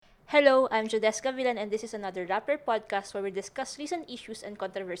Hello, I'm Jodeska Villan, and this is another Rappler podcast where we discuss recent issues and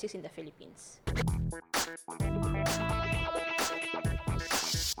controversies in the Philippines.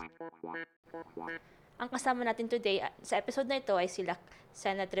 Ang kasama natin today sa episode na ito ay sila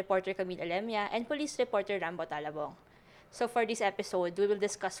Senate reporter Camille Alemia and police reporter Rambo Talabong. So for this episode, we will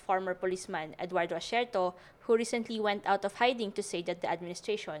discuss former policeman Eduardo Asierto, who recently went out of hiding to say that the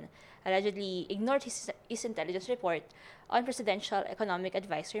administration allegedly ignored his intelligence report on Presidential Economic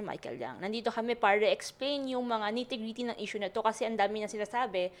Advisor Michael Yang. Nandito kami para explain yung mga nitty-gritty ng issue na to kasi ang dami na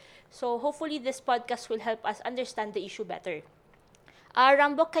sinasabi. So hopefully this podcast will help us understand the issue better.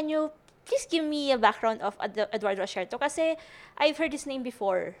 Rambo, can you please give me a background of Eduardo Asierto? Kasi I've heard his name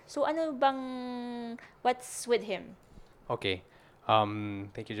before. So ano bang, what's with him? Okay.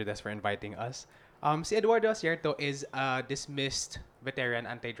 Thank you, Judas, for inviting us. Si Eduardo Asierto is a dismissed veteran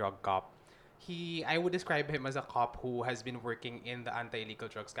anti-drug cop. I would describe him as a cop who has been working in the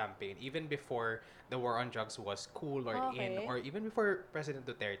anti-illegal drugs campaign even before the war on drugs was cool or in, Okay. or even before President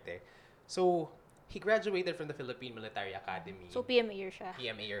Duterte. So, he graduated from the Philippine Military Academy. So PMA year siya.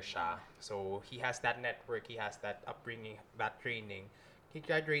 PMA year siya. So, he has that network, he has that upbringing, that training. He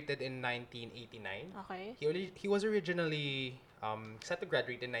graduated in 1989. Okay. He was originally set to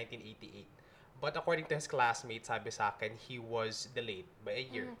graduate in 1988. But according to his classmates, sabi sa akin, he was delayed by a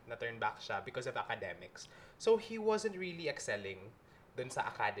year. Na-turn back siya because of academics. So, he wasn't really excelling dun sa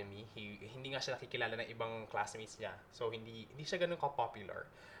academy. Hindi nga siya nakikilala ng ibang classmates niya. So, hindi siya ganun ka-popular.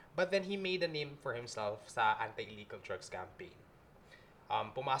 But then, he made a name for himself sa anti-illegal drugs campaign.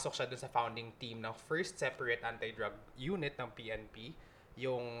 Pumasok siya dun sa founding team ng first separate anti-drug unit ng PNP,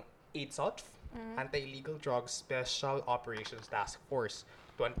 yung AIDSOT, Anti-Illegal Drugs Special Operations Task Force.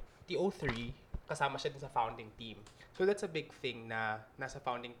 2003, kasama siya dun sa founding team. So that's a big thing na nasa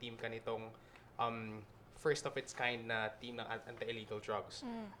founding team ka nitong first of its kind na team ng anti-illegal drugs.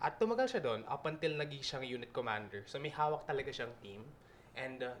 At tumagal siya doon up until naging siyang unit commander. So may hawak talaga siyang team.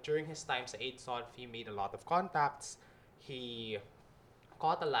 And during his time sa AIDSOT, he made a lot of contacts. He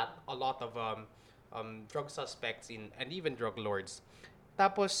caught a lot of drug suspects and even drug lords.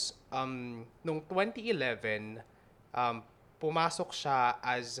 Tapos, nung 2011, pumasok siya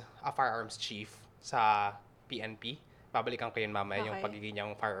as a firearms chief sa PNP. Babalikan ko yun mamaya, yung Okay. pagiging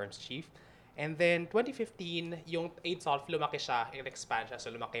niyang firearms chief. And then, 2015, yung AIDSOLF, lumaki siya, in-expand siya.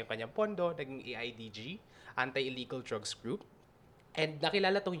 So, lumaki yung kanyang pondo, naging AIDG, Anti-Illegal Drugs Group. And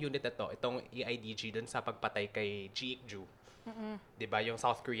nakilala tong unit na to, itong AIDG, dun sa pagpatay kay Ji Ik-ju. Diba, yung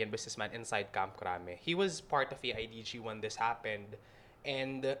South Korean businessman inside Camp Crame. He was part of AIDG when this happened.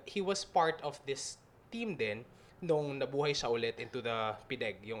 And he was part of this team din nung nabuhay siya ulit into the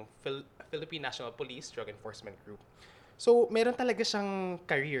PIDEG, yung Philippine National Police Drug Enforcement Group. So, meron talaga siyang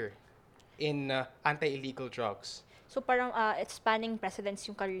career in anti-illegal drugs. So parang it's spanning presidents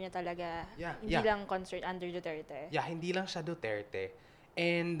yung career niya talaga. Yeah, Hindi yeah. lang concerned under Duterte. Yeah, hindi lang siya Duterte.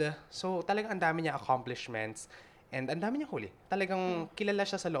 And so, talagang ang dami niya accomplishments and ang dami niya huli. Talagang kilala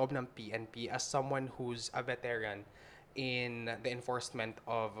siya sa loob ng PNP as someone who's a veteran in the enforcement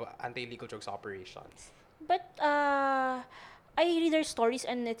of anti-illegal drugs operations. But I read their stories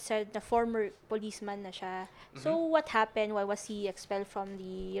and it said na former policeman na siya. So what happened? Why was he expelled from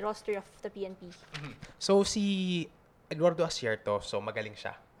the roster of the PNP? So, si Eduardo Asierto, so magaling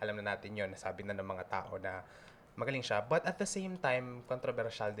siya. Alam na natin yon, nasabi na ng mga tao na magaling siya. But at the same time,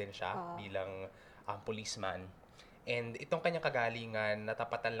 controversial din siya bilang policeman. And itong kanyang kagalingan,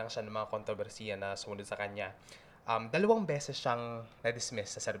 natapatan lang siya ng mga kontrobersiya na sumunod sa kanya. 2 beses siyang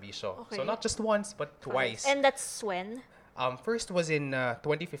na-dismiss sa serbisyo. Okay. So, not just once, but twice. And that's when? First was in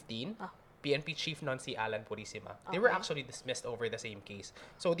 2015. Ah. PNP Chief noon si Alan Purisima. They were Okay. actually dismissed over the same case.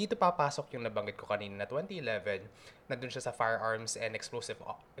 So, dito papasok yung nabanggit ko kanina na 2011, nandun siya sa Firearms and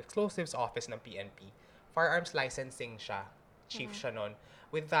Explosives Office ng PNP. Firearms licensing siya. Chief siya noon.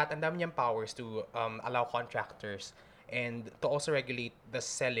 With that, ang dami niyang powers to allow contractors and to also regulate the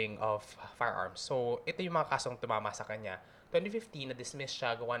selling of firearms. So, ito yung mga kasong tumama sa kanya. 2015, na-dismiss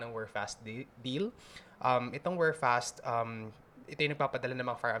siya gawa ng Werfast deal. Itong Werfast, ito yung nagpapadala ng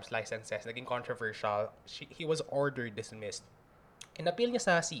mga firearms licenses. Naging controversial. He was ordered dismissed. In-appeal niya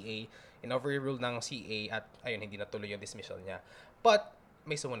sa CA, in-overruled ng CA at ayun, hindi natuloy yung dismissal niya. But,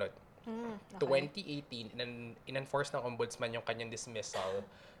 may sumunod. Okay. 2018, in-enforce ng ombudsman yung kanyang dismissal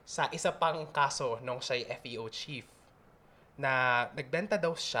sa isa pang kaso nung siya'y FEO chief na nagbenta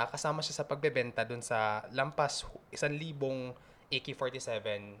daw siya, kasama siya sa pagbebenta dun sa lampas 1,000 AK-47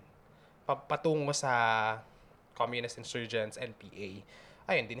 patungo sa Communist Insurgents, NPA.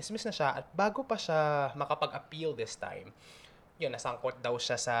 Ayun, dinismiss na siya at bago pa siya makapag-appeal this time, yun, nasangkot daw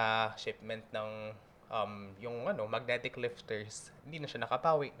siya sa shipment ng yung magnetic lifters, hindi na siya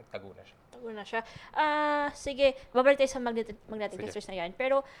nakapawi, nagtago na siya. Tago na siya. Sige, babalik tayo sa magnetic Sige. lifters na yan.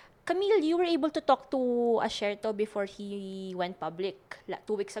 Pero, Camille, you were able to talk to Asherto before he went public 2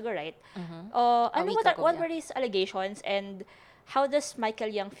 weeks ago, right? A week ago, What yeah. were his allegations and how does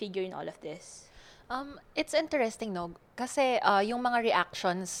Michael Young figure in all of this? It's interesting, no? Kasi yung mga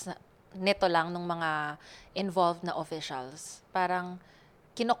reactions nito lang ng mga involved na officials, parang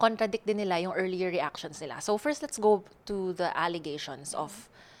kino-contradict din nila yung earlier reactions nila. So first, let's go to the allegations of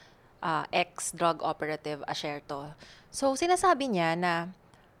ex-drug operative Asherto. So sinasabi niya na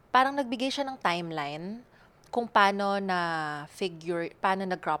parang nagbigay siya ng timeline kung paano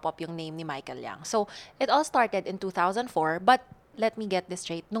nag-crop up yung name ni Michael Young. So it all started in 2004, but let me get this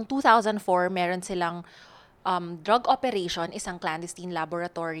straight. Nung 2004, meron silang drug operation, isang clandestine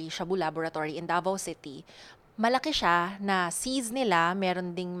laboratory, Shabu Laboratory in Davao City. Malaki siya na seize nila,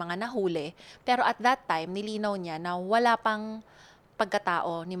 meron ding mga nahuli. Pero at that time, nilinaw niya na wala pang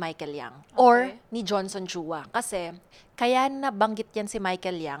pagkatao ni Michael Young or ni Johnson Chua. Kasi kaya nabanggit yan si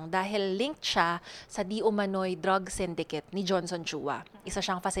Michael Young dahil linked siya sa di umano'y drug syndicate ni Johnson Chua. Isa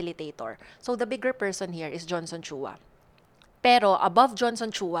siyang facilitator. So the bigger person here is Johnson Chua. Pero above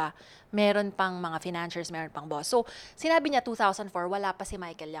Johnson Chua, meron pang mga financiers, meron pang boss. So, sinabi niya 2004, wala pa si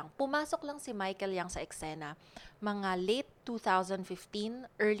Michael Young. Pumasok lang si Michael Young sa eksena mga late 2015,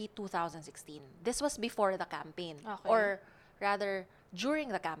 early 2016. This was before the campaign. Okay. Or rather, during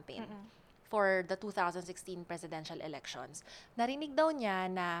the campaign for the 2016 presidential elections. Narinig daw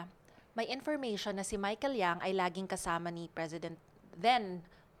niya na may information na si Michael Young ay laging kasama ni then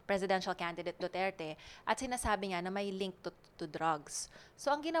presidential candidate Duterte at sinasabi niya na may link to drugs.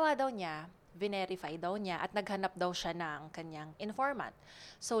 So, ang ginawa daw niya, verify daw niya at naghanap daw siya ng kanyang informant.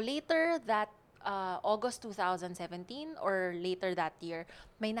 So, later that August 2017 or later that year,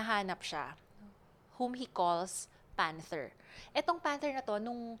 may nahanap siya whom he calls Panther. Etong Panther na to,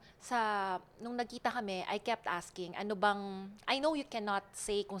 nung nagkita kami, I kept asking, I know you cannot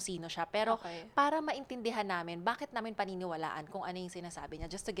say kung sino siya, pero para maintindihan namin, bakit namin paniniwalaan kung ano yung sinasabi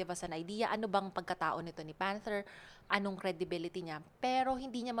niya, just to give us an idea, ano bang pagkatao nito ni Panther, anong credibility niya, pero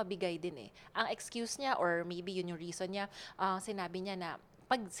hindi niya mabigay din eh. Ang excuse niya, or maybe yun yung reason niya, sinabi niya na,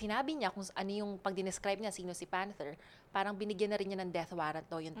 pag sinabi niya kung ano yung pag-describe niya sino si Panther, parang binigyan na rin niya ng death warrant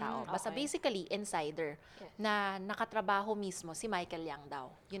daw yung tao. Basta basically, insider na nakatrabaho mismo si Michael Young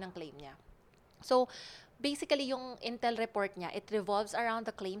daw. Yun ang claim niya. So, basically, yung intel report niya, it revolves around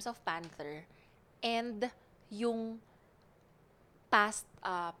the claims of Panther and yung past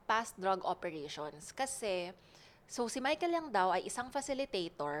drug operations. Kasi, so si Michael Young daw ay isang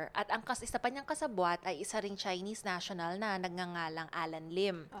facilitator at ang isa pa niyang kasabwat ay isa ring Chinese national na nagngangalang Alan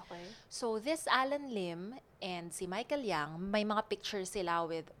Lim. Okay. So this Alan Lim and si Michael Young, may mga pictures sila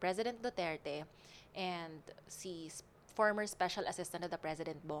with President Duterte and si former Special Assistant of the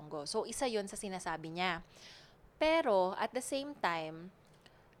President Bongo. So isa yun sa sinasabi niya. Pero at the same time,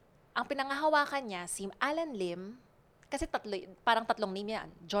 ang pinangahawakan niya si Alan Lim, kasi parang tatlong name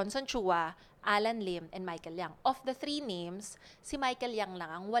yan. Johnson Chua, Alan Lim, and Michael Young. Of the three names, si Michael Young lang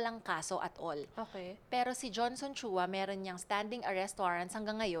ang walang kaso at all. Okay. Pero si Johnson Chua, meron niyang standing arrest warrants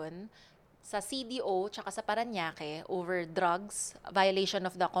hanggang ngayon sa CDO tsaka sa Parañaque over drugs, violation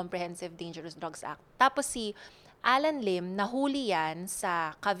of the Comprehensive Dangerous Drugs Act. Tapos si Alan Lim, nahuli yan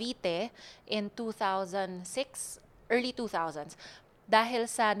sa Cavite in 2006, early 2000s. Dahil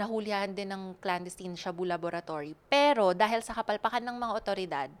sa nahulihan din ng clandestine Shabu Laboratory. Pero dahil sa kapalpakan ng mga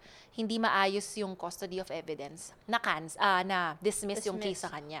otoridad, hindi maayos yung custody of evidence na dismiss yung case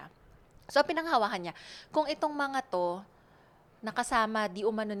sa kanya. So, pinanghawakan niya, kung itong mga to, nakasama di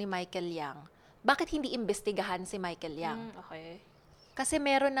umano ni Michael Young, bakit hindi imbestigahan si Michael Young? Okay. Kasi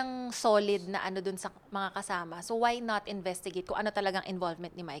meron ng solid na dun sa mga kasama. So, why not investigate kung ano talagang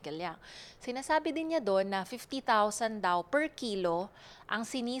involvement ni Michael Young? Sinasabi din niya doon na 50,000 daw per kilo ang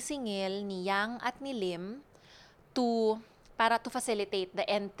sinisingil ni Young at ni Lim para to facilitate the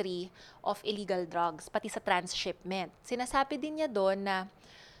entry of illegal drugs, pati sa transshipment. Sinasabi din niya doon na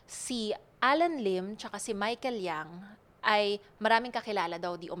si Alan Lim tsaka si Michael Young ay maraming kakilala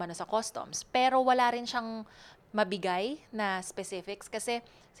daw di umano sa customs. Pero wala rin siyang mabigay na specifics kasi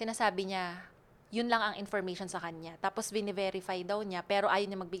sinasabi niya yun lang ang information sa kanya. Tapos verify daw niya pero ayaw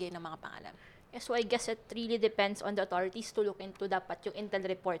niya magbigay ng mga pangalan. Yeah, so I guess it really depends on the authorities to look into dapat yung intel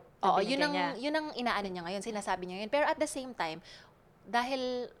report na Oo, binigay niya. yun ang inaano niya ngayon, sinasabi niya ngayon. Pero at the same time,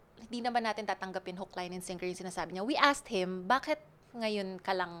 dahil hindi naman natin tatanggapin hook, line, and sinker yung sinasabi niya, we asked him, bakit ngayon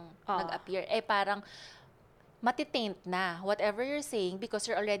ka lang nag-appear? Parang matitaint na whatever you're saying because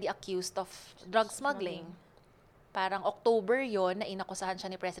you're already accused of drug smuggling. parang October yon na inakusahan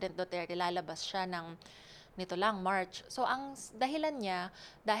siya ni President Duterte, lalabas siya ng nito lang, March. So, ang dahilan niya,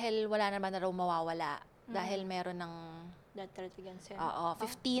 dahil wala naman na raw mawawala, dahil meron ng That Tritigansen. 15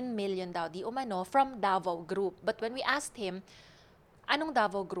 million daw, di umano, from Davao Group. But when we asked him, anong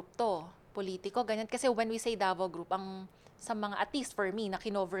Davao Group to? Politiko, ganyan. Kasi when we say Davao Group, sa mga, at least for me, na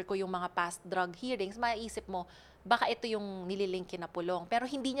kinover ko yung mga past drug hearings, maiisip mo, baka ito yung nililink na Pulong. Pero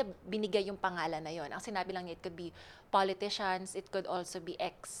hindi niya binigay yung pangalan na yon. Ang sinabi lang niya, it could be politicians, it could also be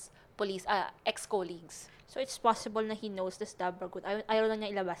ex-colleagues. So, it's possible na he knows this Davao Group. Ayaw lang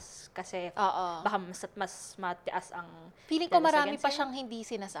niya ilabas kasi Oo. baka mas matias ang Feeling ko charges marami against pa him. siyang hindi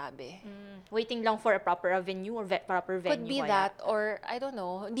sinasabi. Waiting lang for a proper avenue or proper venue. Could be kaya. that, or I don't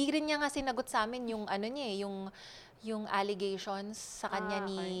know. Hindi rin niya nga sinagot sa amin yung ano niya, yung allegations sa kanya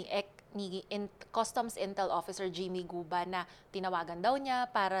ni Customs Intel Officer Jimmy Guba na tinawagan daw niya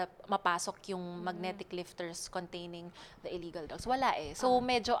para mapasok yung magnetic lifters containing the illegal drugs. Wala eh. So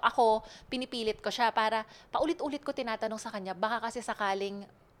medyo ako, pinipilit ko siya para paulit-ulit ko tinatanong sa kanya, baka kasi sakaling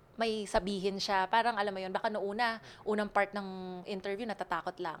may sabihin siya. Parang alam mo yun, baka unang part ng interview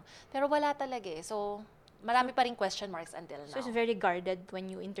natatakot lang. Pero wala talaga eh. So marami pa rin question marks until now. So, it's very guarded when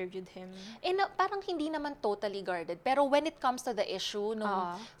you interviewed him. Parang hindi naman totally guarded. Pero when it comes to the issue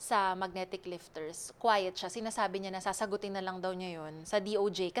sa magnetic lifters, quiet siya. Sinasabi niya na sasagutin na lang daw niya yun sa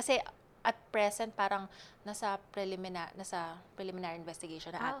DOJ. Kasi at present, parang nasa preliminary investigation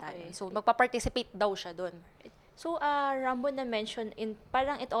na ata. Okay. So, magpa-participate daw siya dun. So, Rambo na-mention,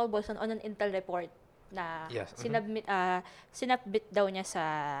 parang it all boils on an intel report na Yes. sinabit daw niya sa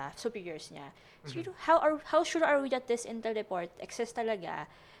superiors niya. Siguro, how sure are we that this intel report exists talaga?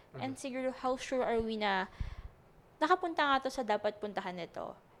 And siguro, how sure are we na nakapunta nga to sa dapat puntahan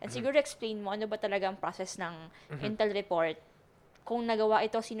nito? And siguro explain mo ano ba talaga ang process ng intel report? Kung nagawa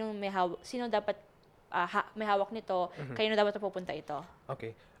ito, sino dapat may hawak nito, kanino dapat pupunta ito?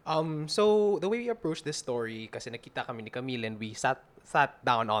 Okay. So the way we approached this story, kasi nakita kami ni Camille and we sat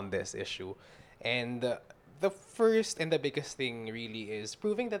down on this issue. And the first and the biggest thing really is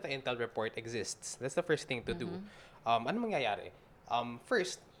proving that the intel report exists. That's the first thing to do. Ano mangyayari?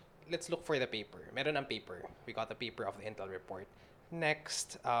 First, let's look for the paper. Meron ang paper. We got the paper of the intel report.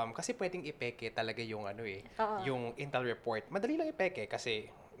 Next, kasi pwedeng ipeke talaga yung yung intel report. Madali lang ipeke kasi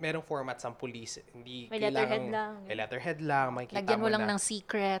merong formats ang police. Hindi May letterhead lang. May letterhead lang. Makikita Lagyan mo lang na, ng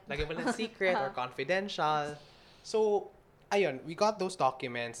secret. Lagyan mo lang secret or confidential. So, ayun, we got those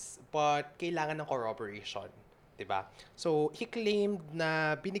documents, but kailangan ng corroboration. Diba? So, he claimed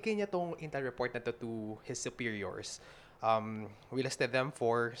na binigay niya tong intel report na to his superiors. We listed them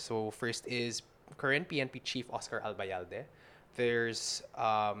for, so first is current PNP Chief Oscar Albayalde. There's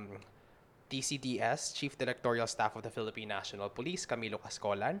TCDS, Chief Directorial Staff of the Philippine National Police, Camilo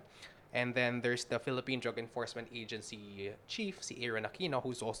Cascolan. And then there's the Philippine Drug Enforcement Agency Chief, si Aaron Aquino,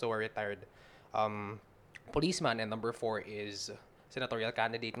 who's also a retired policeman. And number 4 is senatorial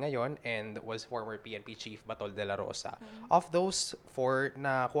candidate ngayon and was former PNP Chief Batol de la Rosa. Of those 4,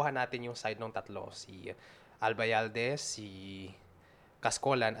 nakuha natin yung side ng tatlo. Si Albayalde, si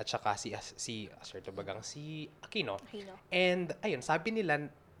Cascolan, at saka si Aquino. And ayun, sabi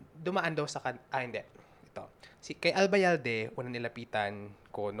nila, dumaan daw sa hindi. Ito. Kay Albayalde, unang nilapitan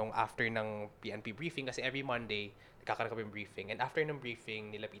ko nung after ng PNP briefing kasi every Monday, nagkakaroon kami briefing. And after ng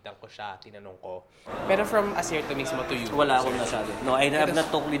briefing, nilapitan ko siya, tinanong ko. Pero from Asierto mismo to you? Wala akong nasabi. No, I have not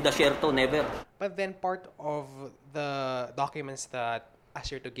talked with Asierto, never. But then part of the documents that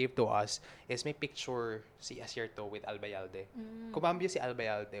Asierto gave to us is may picture si Asierto with Albayalde. Kumambyo si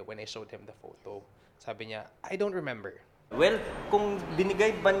Albayalde when I showed him the photo. Sabi niya, I don't remember. Well, kung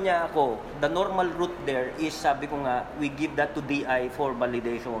binigay ba niya ako, the normal route there is, sabi ko nga, we give that to DI for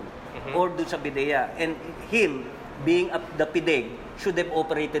validation. Or do sa PIDEA. And him, being the PIDEG, should have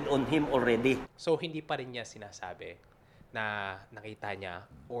operated on him already. So, hindi pa rin niya sinasabi na nakita niya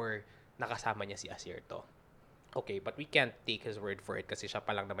or nakasama niya si Asierto. Okay, but we can't take his word for it kasi siya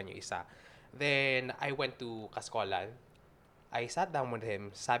pa lang naman yung isa. Then, I went to Cascolan. I sat down with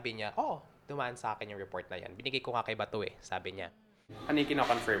him. Sabi niya, dumaan sa akin yung report na yan. Binigay ko nga kay Bato sabi niya. Ano yung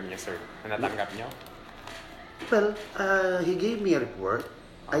kino-confirm niya, sir? Na natanggap niyo? Well, he gave me a report.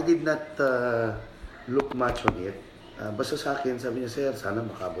 I did not look much on it. Basta sa akin, sabi niya, sir, sana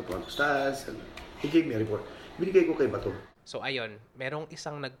makabot mo ang taas. He gave me a report. Binigay ko kay Bato. So, ayun, merong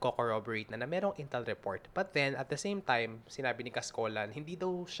isang nagko-corroborate na merong intel report. But then, at the same time, sinabi ni Cascolan, hindi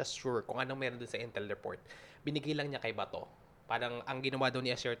daw siya sure kung anong meron dun sa intel report. Binigay lang niya kay Bato. Parang ang ginawa daw ni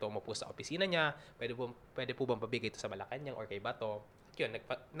Asierto, umupo sa opisina niya, pwede po bang pabigay ito sa Malacanang or kay Bato? Yun,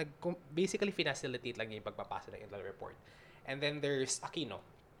 basically, facilitate lang niya yung pagpapasa ng intel report. And then there's Aquino,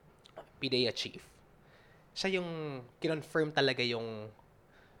 PIDEA Chief. siya yung kinonfirm talaga yung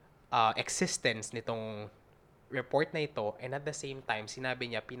existence nitong report na ito, and at the same time, sinabi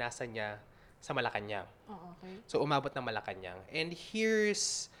niya, pinasa niya sa Malacanang. Oh, okay. So, umabot ng Malacanang. And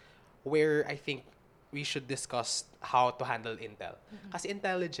here's where I think we should discuss how to handle intel. Kasi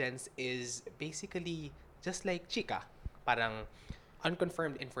intelligence is basically just like chika. Parang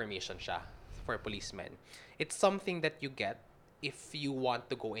unconfirmed information siya for policemen. It's something that you get if you want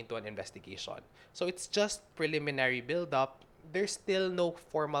to go into an investigation. So, it's just preliminary build-up. There's still no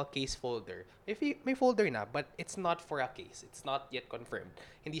formal case folder. May folder na, but it's not for a case. It's not yet confirmed.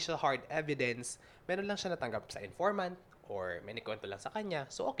 Hindi siya hard evidence. Meron lang siya natanggap sa informant or may nikwento lang sa kanya.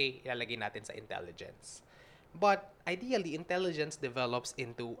 So, okay, ilalagay natin sa intelligence. But, ideally, intelligence develops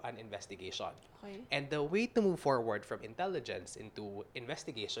into an investigation. Okay. And the way to move forward from intelligence into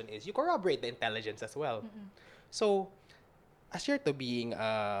investigation is you corroborate the intelligence as well. So, as you're to being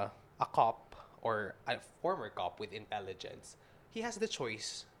a cop, or a former cop with intelligence, he has the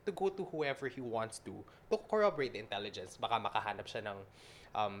choice to go to whoever he wants to corroborate the intelligence. Baka makahanap siya ng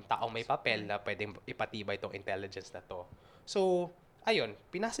taong may papel na pwedeng ipatibay itong intelligence na to. So, ayun,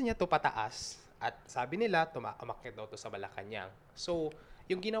 pinasa niya to pataas at sabi nila, umakyat daw to sa Malacanang. So,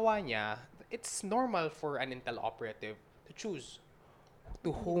 yung ginawa niya, it's normal for an intel operative to choose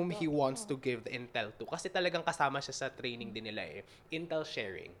to whom he wants to give the intel to. Kasi talagang kasama siya sa training din nila eh. Intel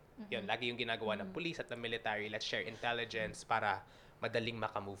sharing. Yun, lagi yung ginagawa ng police at ng military. Let's share intelligence para madaling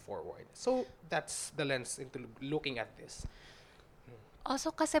makamove forward. So, that's the lens into looking at this.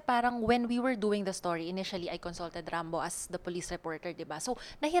 Also kasi parang when we were doing the story, initially I consulted Rambo as the police reporter, 'di ba? So,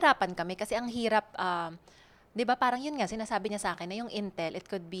 nahirapan kami kasi ang hirap 'di ba parang yun nga sinasabi niya sa akin na yung intel it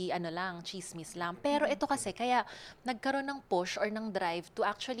could be ano lang, chismis lang. Pero ito kasi kaya nagkaroon ng push or ng drive to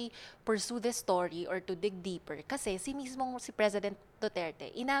actually pursue this story or to dig deeper kasi si President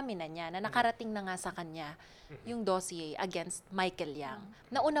Duterte inamin na niya na nakarating na nga sa kanya yung dossier against Michael Yang.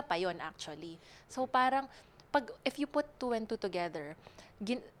 Nauna pa yon actually. So parang if you put two and two together,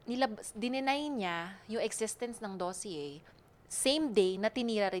 dininay niya yung existence ng dossier same day na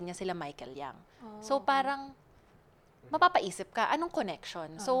tinira rin niya sila Michael Yang. So parang mapapaisip ka, anong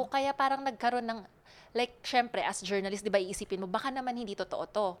connection? So kaya parang nagkaroon ng, like, syempre, as journalist, di ba, iisipin mo, baka naman hindi totoo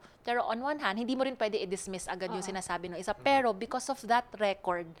to. Pero on one hand, hindi mo rin pwede i-dismiss agad yung sinasabi ng isa. Pero because of that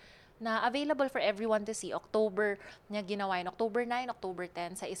record na available for everyone to see, October niya ginawa yun, October 9, October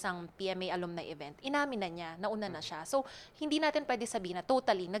 10, sa isang PMA alumni event, inamin na niya, nauna na siya. So, hindi natin pwede sabihin na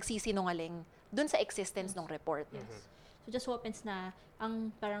totally nagsisinungaling dun sa existence ng report. So just so happens na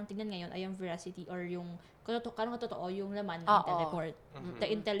ang parang tignan ngayon ay yung veracity or yung kung totoo yung laman ng intel report. The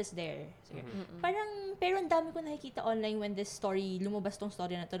intel is there. Sige. Parang, pero ang dami ko nakikita online when this story, lumabas tong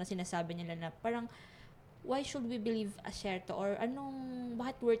story na to na sinasabi nila na parang, why should we believe Asierto? Or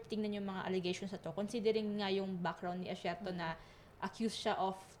bakit worth tingnan yung mga allegations na to? Considering nga yung background ni Asierto na accused siya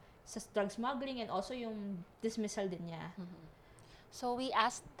of sa drug smuggling and also yung dismissal din niya. So we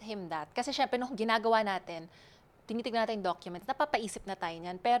asked him that. Kasi syempre nung ginagawa natin, tinitignan natin yung documents, napapaisip na tayo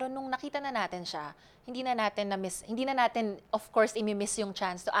niyan. Pero nung nakita na natin siya, hindi na natin, of course, imi-miss yung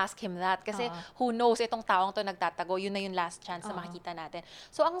chance to ask him that. Kasi who knows, itong taong to nagtatago, yun na yung last chance na makikita natin.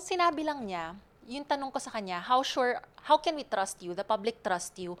 So ang sinabi lang niya, yung tanong ko sa kanya, how can we trust you, the public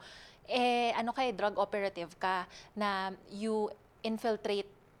trust you, drug operative ka, na you infiltrate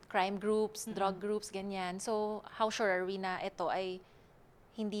crime groups, drug groups, ganyan. So how sure are we na ito ay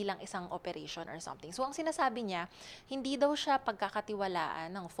hindi lang isang operation or something. So, ang sinasabi niya, hindi daw siya pagkakatiwalaan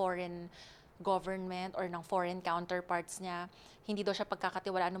ng foreign government or ng foreign counterparts niya. Hindi daw siya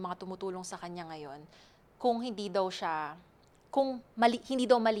pagkakatiwalaan ng mga tumutulong sa kanya ngayon. Hindi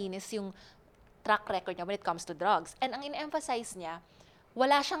daw malinis yung track record niya when it comes to drugs. And ang in-emphasize niya,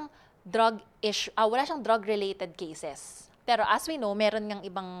 wala siyang drug-related cases. Pero as we know, meron ngang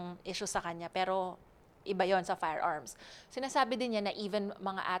ibang issue sa kanya. Pero iba yon sa firearms. Sinasabi din niya na even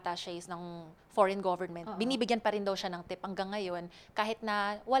mga attaches ng foreign government, binibigyan pa rin daw siya ng tip hanggang ngayon kahit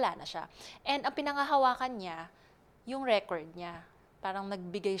na wala na siya. And ang pinangahawakan niya, yung record niya. Parang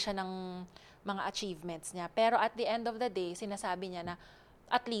nagbigay siya ng mga achievements niya. Pero at the end of the day, sinasabi niya na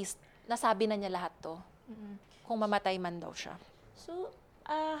at least nasabi na niya lahat to. Kung mamatay man daw siya. So,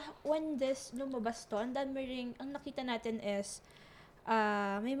 when this lumabas to, ang nakita natin is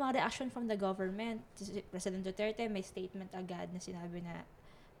may mga reaction from the government. President Duterte may statement agad na sinabi na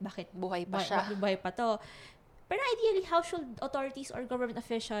bakit buhay pa siya. Bakit buhay pa to. Pero ideally, how should authorities or government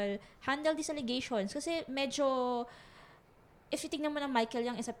official handle these allegations? Kasi medyo, if you tingnan mo na Michael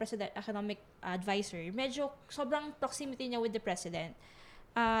Yang is a president economic advisor, medyo sobrang proximity niya with the president.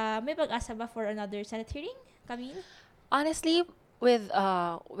 May pag-asa ba for another Senate hearing, Camille? Honestly, with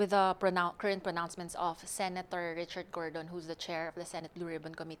the current pronouncements of Senator Richard Gordon, who's the chair of the Senate Blue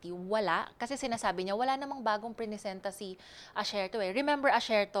Ribbon Committee, wala. Kasi sinasabi niya, wala namang bagong prinesenta si Asierto eh. Remember,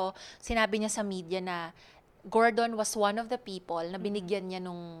 Asierto, sinabi niya sa media na Gordon was one of the people na binigyan niya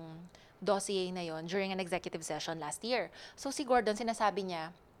nung dossier na yon during an executive session last year. So si Gordon, sinasabi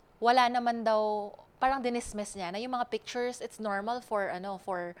niya, wala naman daw, parang dinismiss niya na yung mga pictures, it's normal for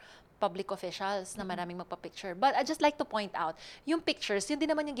public officials na maraming magpa-picture. But I'd just like to point out, yung pictures, yun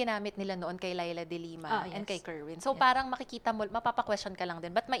din naman yung ginamit nila noon kay Laila De Lima and kay Kerwin. So parang makikita mo, mapapa-question ka lang din,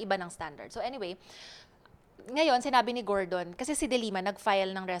 but may iba ng standard. So anyway, ngayon, sinabi ni Gordon, kasi si De Lima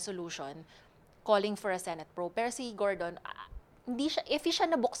nag-file ng resolution calling for a Senate probe. Pero si Gordon, if siya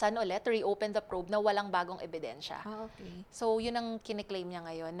nabuksan ulit, reopen the probe na walang bagong ebidensya. Okay. So yun ang kiniklaim niya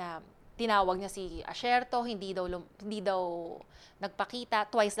ngayon na tinawag niya si Asierto, hindi daw nagpakita,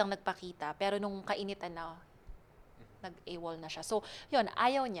 twice lang nagpakita, pero nung kainitan na, nag-AWOL na siya. So, yun,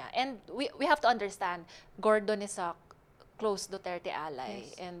 ayaw niya. And we have to understand, Gordon is a close Duterte ally.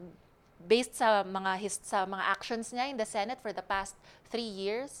 Yes. And based sa mga actions niya in the Senate for the past 3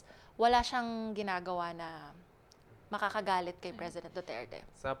 years, wala siyang ginagawa na makakagalit kay President Duterte.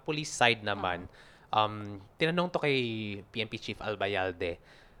 Sa police side naman, tinanong to kay PNP Chief Albayalde,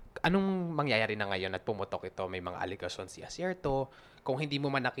 anong mangyayari na ngayon at pumutok ito? May mga allegation si Asierto. Kung hindi mo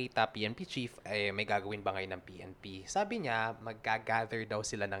man nakita, PNP Chief, may gagawin ba ngayon ng PNP? Sabi niya, mag-gather daw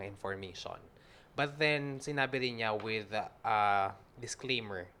sila ng information. But then, sinabi rin niya with a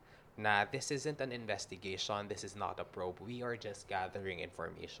disclaimer na this isn't an investigation, this is not a probe. We are just gathering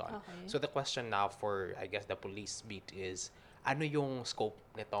information. Okay. So the question now for, I guess, the police beat is, ano yung scope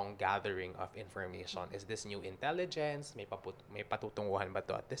nitong gathering of information? Is this new intelligence? May patutunguhan ba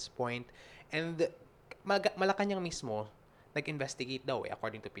to at this point? And Malacanang mismo, nag-investigate daw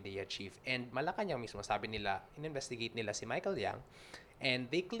according to PDEA chief. And Malacanang mismo, sabi nila, in-investigate nila si Michael Yang and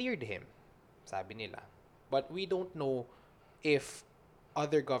they cleared him, sabi nila. But we don't know if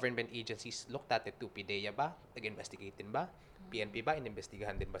other government agencies looked at it too. PDEA ba? Nag-investigate din ba? PNP ba?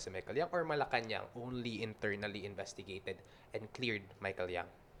 Inimbestigahan din ba si Michael Yang? Or Malacanang only internally investigated and cleared Michael Yang?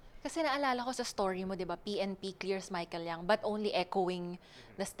 Kasi naalala ko sa story mo, di ba, PNP clears Michael Yang, but only echoing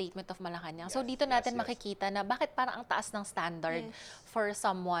the statement of Malacanang. So dito natin makikita na bakit parang ang taas ng standard for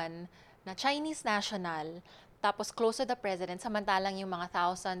someone na Chinese national, tapos close to the president, samantalang yung mga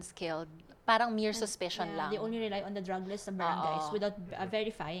thousands killed, parang mere suspicion lang. They only rely on the drug list sa barangays without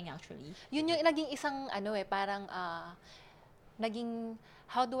verifying actually. Yun yung naging isang parang naging,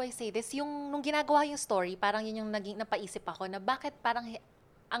 how do I say this, nung ginagawa yung story, parang yun yung naging napaisip ako na bakit parang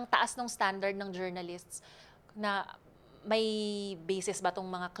ang taas ng standard ng journalists na may basis ba tong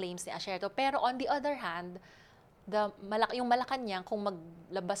mga claims ni Asierto. Pero on the other hand, yung Malacanang kung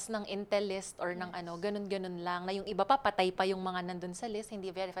maglabas ng intel list or ng ganun-ganun lang, na yung iba pa patay pa yung mga nandun sa list, hindi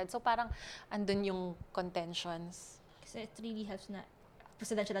verified. So parang andun yung contentions. Kasi it really helps na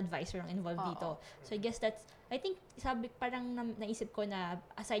presidential advisor ang involved dito. So I guess I think parang naisip ko na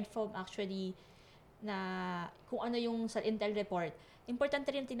aside from actually na kung ano yung sa intel report, importante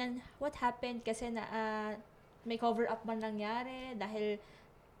rin tingnan what happened kasi na may cover up man nangyari dahil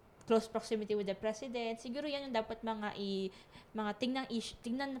close proximity with the president. Siguro yan yung dapat mga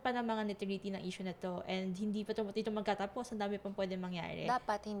tingnan pa ng mga nitty-gritty ng issue na to and hindi pa ito magkatapos, ang dami pang pwede mangyari.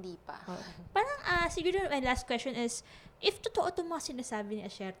 Dapat hindi pa. Parang siguro my last question is, if totoo itong mga sinasabi ni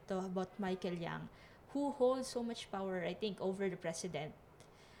Asierto about Michael Yang, who holds so much power, I think, over the president,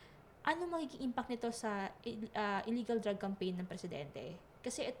 ano magiging impact nito sa illegal drug campaign ng presidente?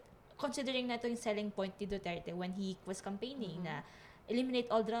 Kasi considering na ito yung selling point ni Duterte when he was campaigning na eliminate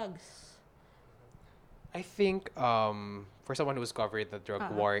all drugs. I think for someone who's covered the drug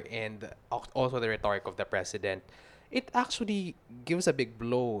war and also the rhetoric of the president, it actually gives a big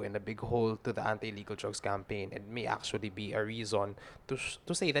blow and a big hole to the anti-illegal drugs campaign and may actually be a reason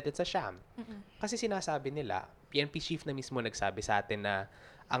to say that it's a sham. Kasi sinasabi nila, PNP chief na mismo nagsabi sa atin na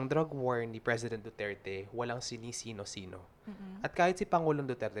ang drug war ni President Duterte walang sinisino-sino. At kahit si Pangulong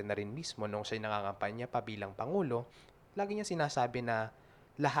Duterte na rin mismo nung siya nangangampanya pa bilang Pangulo, lagi niya sinasabi na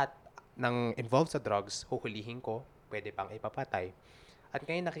lahat ng involved sa drugs, huhulihin ko, pwede pang ipapatay. At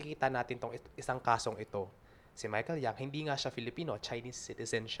ngayon nakikita natin tong isang kasong ito. Si Michael Yang, hindi nga siya Filipino, Chinese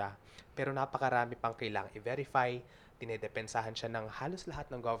citizen siya. Pero napakarami pang kailangang i-verify, dinedepensahan siya ng halos lahat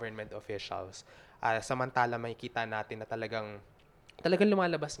ng government officials. Samantala makikita natin na talagang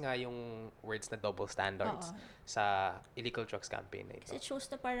lumalabas nga yung words na double standards sa illegal drugs campaign na ito. Kasi it shows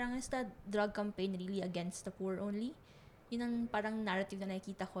na parang is the drug campaign really against the poor only? Yun ang parang narrative na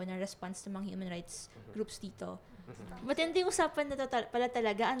nakikita ko na response ng mga human rights groups dito. But hindi usapan na to pala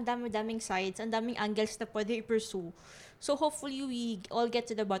talaga, ang dami-daming sides, ang daming angles na pwede i-pursue. So hopefully we all get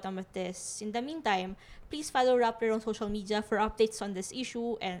to the bottom of this. In the meantime, please follow Rappler on social media for updates on this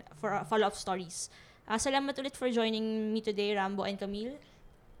issue and for follow-up stories. Salamat ulit for joining me today, Rambo and Camille.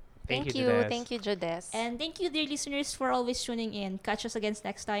 Thank you, Jodes. And thank you, dear listeners, for always tuning in. Catch us again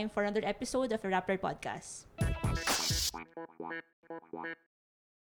next time for another episode of the Rappler Podcast.